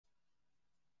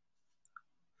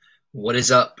What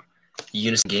is up,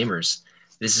 Unison Gamers?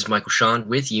 This is Michael Sean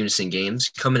with Unison Games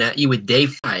coming at you with day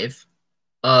 5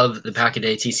 of the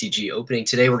Pack-A-Day TCG opening.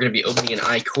 Today we're going to be opening an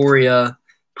Ikoria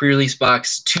pre-release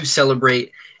box to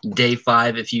celebrate day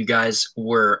 5. If you guys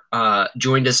were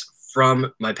joined us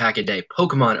from my Pack-A-Day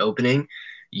Pokemon opening,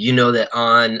 you know that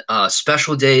on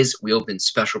special days we open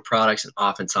special products, and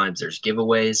oftentimes there's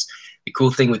giveaways. The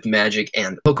cool thing with Magic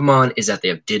and Pokemon is that they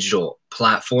have digital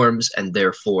platforms, and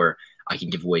therefore I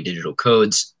can give away digital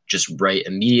codes just right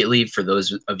immediately for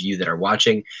those of you that are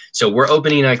watching. So we're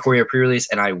opening an Ikoria pre-release,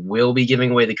 and I will be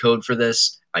giving away the code for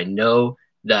this. I know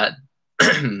that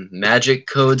Magic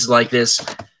codes like this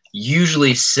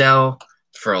usually sell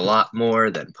for a lot more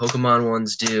than Pokemon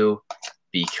ones do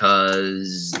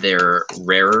because they're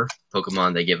rarer.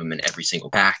 Pokemon, they give them in every single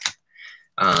pack.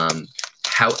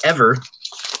 However,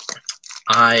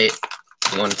 I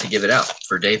wanted to give it out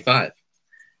for day 5.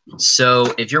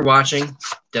 So if you're watching,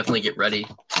 definitely get ready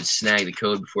to snag the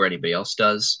code before anybody else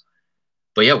does.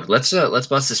 But yeah, let's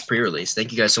bust this pre-release.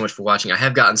 Thank you guys so much for watching. I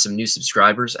have gotten some new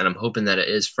subscribers, and I'm hoping that it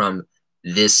is from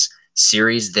this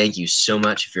series. Thank you so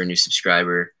much. If you're a new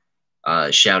subscriber,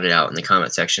 shout it out in the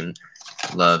comment section.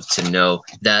 Love to know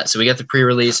that. So we got the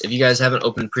pre-release. If you guys haven't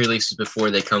opened pre-releases before,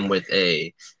 they come with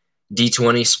a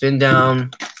D20 spin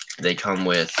down. They come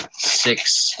with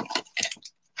 6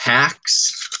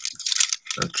 packs.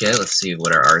 Okay, let's see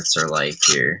what our arts are like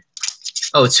here.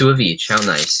 Oh, 2 of each. How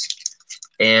nice.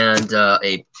 And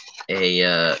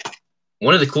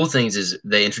one of the cool things is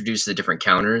they introduce the different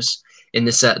counters in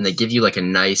the set, and they give you like a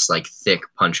nice, like thick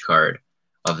punch card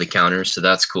of the counters. So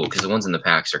that's cool because the ones in the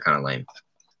packs are kind of lame.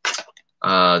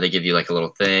 They give you like a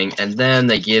little thing, and then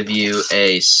they give you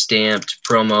a stamped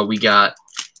promo. We got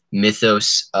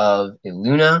Mythos of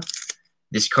Illuna.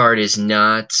 This card is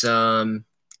not.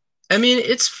 I mean,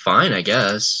 it's fine, I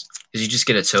guess, because you just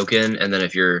get a token, and then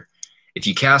if you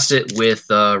cast it with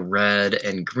red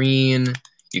and green,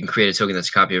 you can create a token that's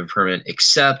a copy of a permanent,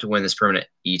 except when this permanent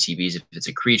ETBs. If it's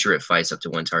a creature, it fights up to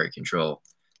 1 target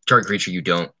creature you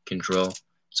don't control.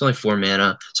 It's only 4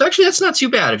 mana, so actually that's not too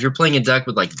bad. If you're playing a deck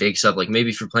with like big stuff, like maybe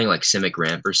if you're playing like Simic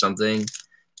Ramp or something,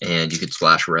 and you could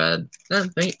splash red,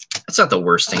 that's not the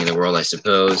worst thing in the world, I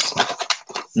suppose.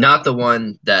 Not the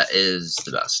one that is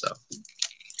the best, though.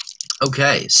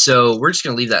 Okay, so we're just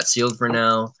going to leave that sealed for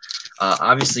now.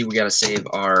 Obviously, we got to save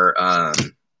our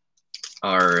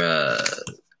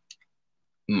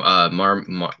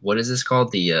what is this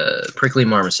called? The Prickly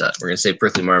Marmoset. We're going to save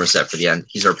Prickly Marmoset for the end.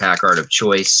 He's our pack art of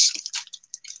choice.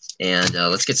 And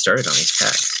let's get started on these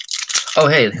packs. Oh,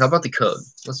 hey, how about the code?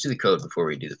 Let's do the code before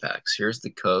we do the packs. Here's the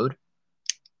code.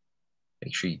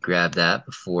 Make sure you grab that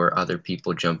before other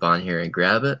people jump on here and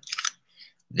grab it.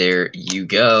 There you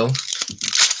go.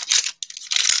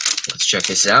 Let's check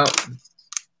this out.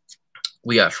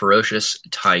 We got Ferocious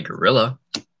Tigorilla,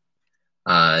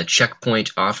 Checkpoint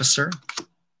Officer,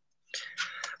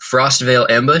 Frostvale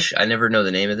Ambush. I never know the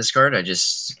name of this card. I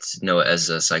just know it as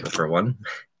a cycle for 1.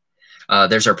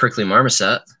 There's our Prickly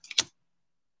Marmoset,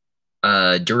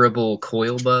 Durable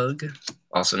Coil Bug,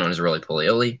 also known as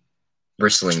Roly-Poly-Oly,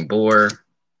 Bristling Boar,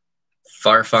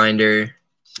 Farfinder,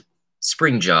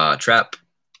 Springjaw Trap,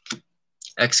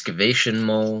 Excavation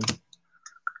Mole,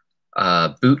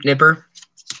 Boot Nipper.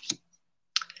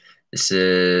 This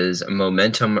is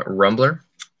Momentum Rumbler.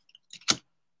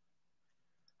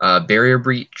 Barrier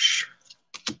Breach.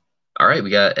 All right, we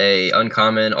got a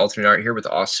uncommon alternate art here with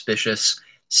Auspicious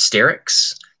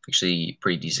Sterix. Actually,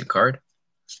 pretty decent card.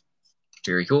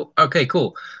 Very cool. Okay,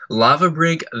 cool. Lava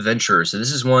Brig Venture. So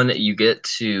this is one that you get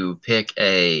to pick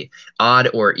a odd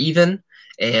or even,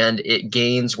 and it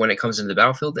gains when it comes into the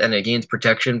battlefield, and it gains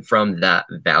protection from that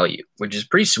value, which is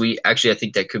pretty sweet. Actually, I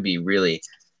think that could be really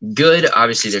good.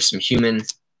 Obviously, there's some human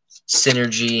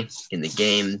synergy in the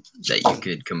game that you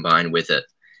could combine with it.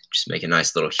 Just make a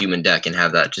nice little human deck and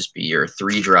have that just be your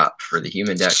 3-drop for the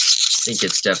human deck. I think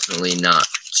it's definitely not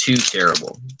too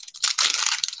terrible.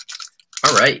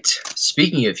 All right.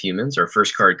 Speaking of humans, our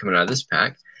first card coming out of this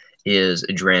pack is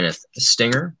Dranith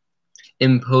Stinger,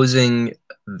 Imposing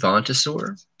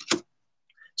Vontasaur,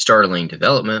 Startling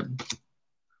Development,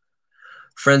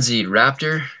 Frenzied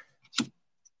Raptor,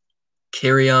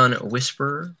 Carrion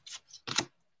Whisperer,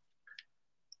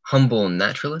 Humble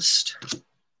Naturalist,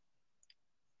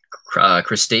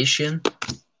 Crustacean,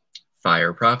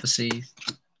 Fire Prophecy,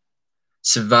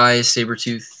 Savai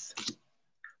Sabertooth,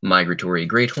 Migratory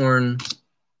Greathorn.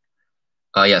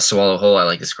 Yeah, Swallow Hole. I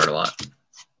like this card a lot.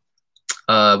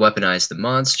 Weaponize the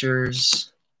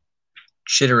Monsters,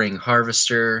 Chittering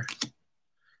Harvester.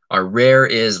 Our rare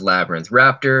is Labyrinth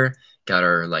Raptor. Got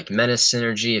our like Menace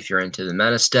synergy if you're into the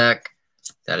Menace deck.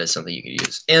 That is something you could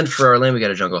use. And for our land, we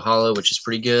got a Jungle Hollow, which is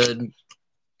pretty good.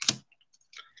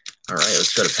 All right,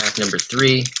 let's go to pack number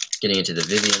 3, getting into the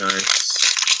Vivian arts.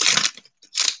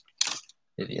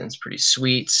 Vivian's pretty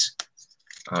sweet.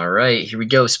 All right, here we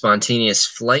go. Spontaneous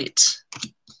Flight.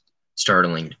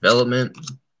 Startling Development.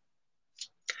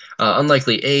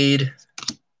 Unlikely Aid.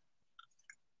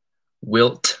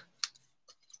 Wilt.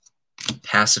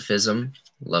 Pacifism.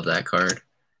 Love that card.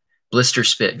 Blister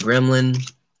Spit Gremlin.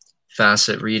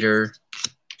 Facet Reader.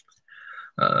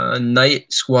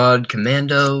 Night Squad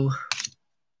Commando.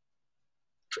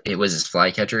 It was his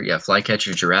Flycatcher. Yeah,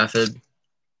 Flycatcher Giraffid.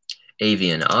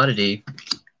 Avian Oddity.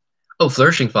 Oh,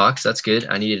 Flourishing Fox. That's good.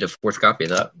 I needed a 4th copy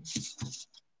of that.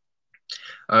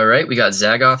 All right, we got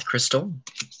Zagoth Crystal.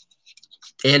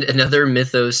 And another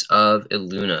Mythos of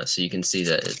Illuna. So you can see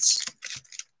that it's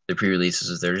the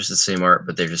pre-releases. They're just the same art,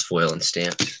 but they're just foil and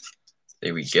stamped.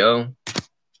 There we go.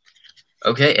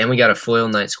 Okay, and we got a foil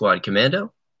Night Squad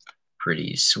Commando.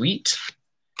 Pretty sweet.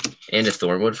 And a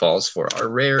Thornwood Falls for our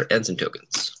rare and some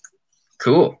tokens.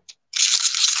 Cool.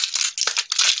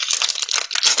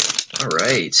 All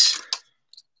right.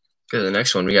 Go to the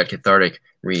next one. We got Cathartic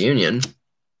Reunion.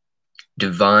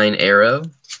 Divine Arrow.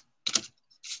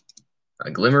 A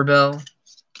Glimmer Bell.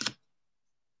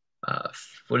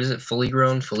 What is it? Fully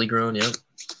Grown? Fully Grown, yep.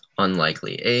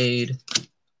 Unlikely Aid.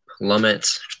 Plummet.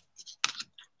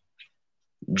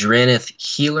 Dranith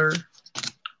Healer.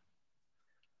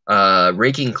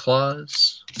 Raking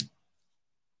Claws.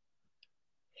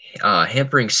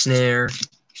 Hampering Snare.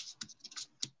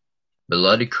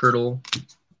 Blood Curdle.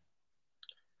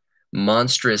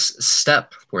 Monstrous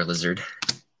Step. Poor lizard.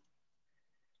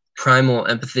 Primal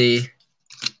Empathy.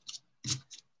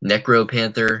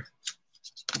 Necropanther.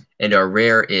 And our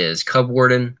rare is Cub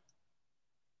Warden.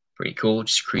 Pretty cool.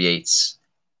 Just creates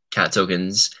cat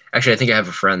tokens. Actually, I think I have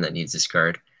a friend that needs this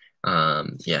card.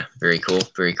 Yeah, very cool.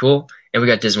 Very cool. And we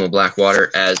got Dismal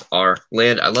Blackwater as our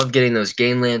land. I love getting those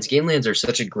game lands. Game lands are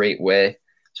such a great way,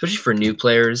 especially for new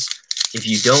players. If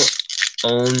you don't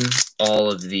own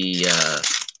all of the,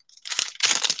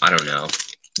 I don't know,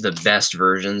 the best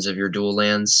versions of your dual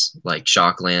lands, like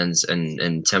shock lands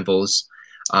and temples,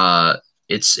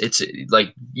 it's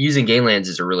like using game lands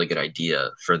is a really good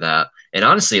idea for that. And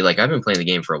honestly, like I've been playing the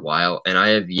game for a while and I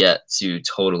have yet to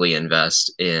totally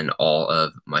invest in all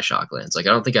of my shock lands. Like I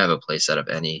don't think I have a playset of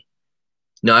any.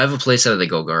 No, I have a playset of the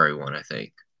Golgari one, I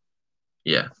think.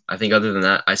 Yeah, I think other than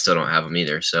that, I still don't have them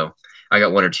either. So I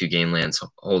got 1 or 2 game lands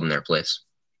holding their place.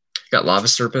 Got Lava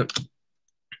Serpent,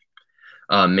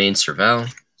 Main Serval,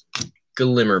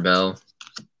 Glimmer Bell.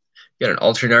 Got an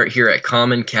alternate art here at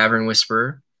Common, Cavern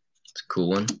Whisperer. It's a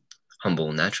cool one.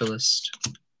 Humble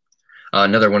Naturalist.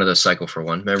 Another one of those Cycle for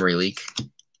 1. Memory Leak.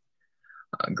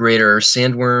 Greater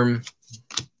Sandworm.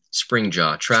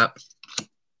 Springjaw Trap.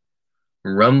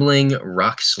 Rumbling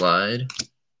Rock Slide.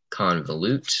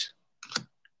 Convolute.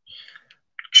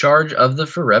 Charge of the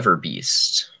Forever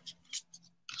Beast.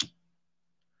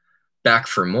 Back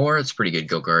for More. It's a pretty good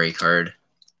Golgari card.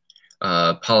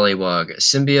 Polywog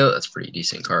Symbiote. That's a pretty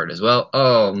decent card as well.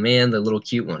 Oh, man, the little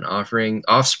cute one.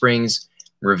 Offspring's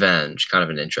Revenge. Kind of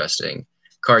an interesting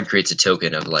card. Creates a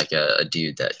token of like a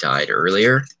dude that died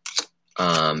earlier.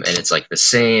 And it's like the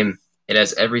same. It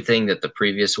has everything that the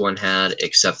previous one had,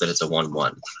 except that it's a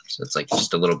 1/1. So it's like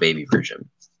just a little baby version.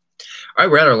 All right,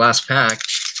 we're at our last pack.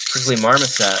 Prickly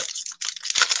Marmoset.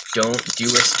 Don't do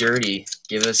us dirty.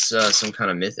 Give us some kind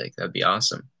of mythic. That'd be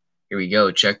awesome. Here we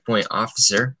go. Checkpoint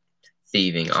Officer.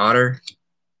 Thieving Otter.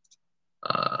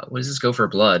 What does this go for?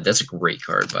 Blood. That's a great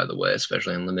card, by the way,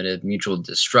 especially unlimited. Mutual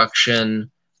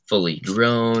Destruction. Fully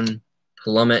Grown.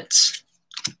 Plummet.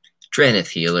 Dranith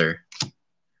Healer.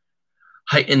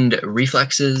 Heightened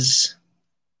Reflexes.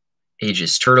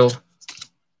 Aegis Turtle.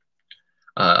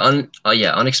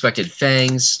 Unexpected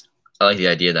Fangs. I like the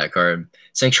idea of that card.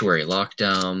 Sanctuary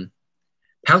Lockdown.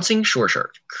 Pouncing Shore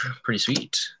Shark. Pretty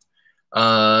sweet.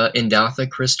 Indatha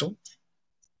Crystal.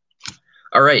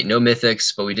 All right, no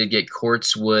mythics, but we did get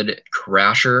Quartzwood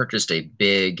Crasher. Just a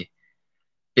big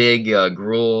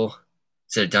Gruul.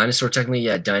 Is it a dinosaur technically?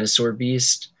 Yeah, Dinosaur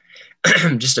Beast.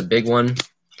 Just a big one.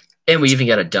 And we even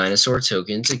got a dinosaur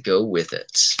token to go with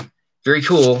it. Very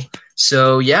cool.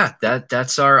 So yeah,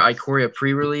 that's our Ikoria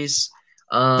pre-release.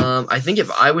 I think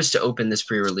if I was to open this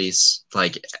pre-release,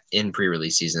 like in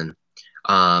pre-release season,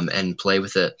 and play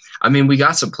with it, I mean, we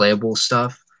got some playable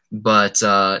stuff, but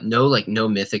no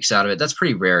mythics out of it. That's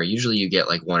pretty rare. Usually you get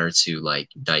like 1 or 2 like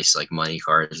dice, like money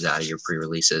cards out of your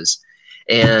pre-releases.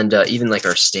 And even like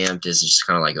our stamped is just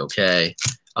kind of like, okay.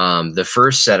 The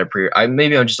first set of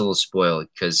maybe I'm just a little spoiled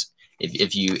because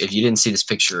if you didn't see this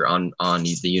picture on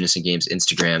the Unison Games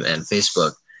Instagram and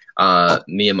Facebook,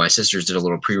 me and my sisters did a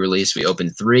little pre-release. We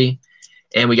opened 3,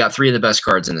 and we got 3 of the best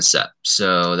cards in the set.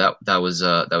 So that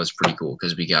was pretty cool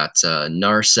because we got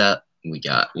Narset, we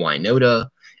got Wynota,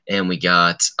 and we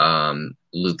got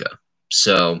Luca.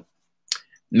 So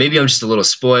maybe I'm just a little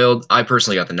spoiled. I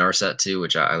personally got the Narset too,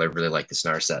 which I really like this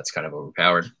Narset. It's kind of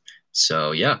overpowered.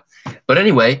 So yeah. But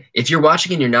anyway, if you're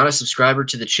watching and you're not a subscriber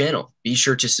to the channel, be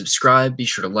sure to subscribe. Be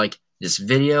sure to like this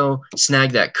video.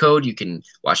 Snag that code. You can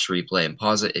watch the replay and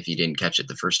pause it if you didn't catch it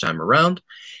the first time around.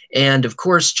 And of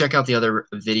course, check out the other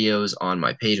videos on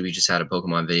my page. We just had a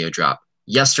Pokemon video drop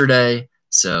yesterday.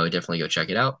 So definitely go check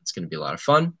it out. It's going to be a lot of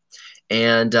fun.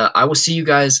 And I will see you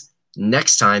guys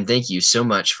next time. Thank you so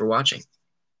much for watching.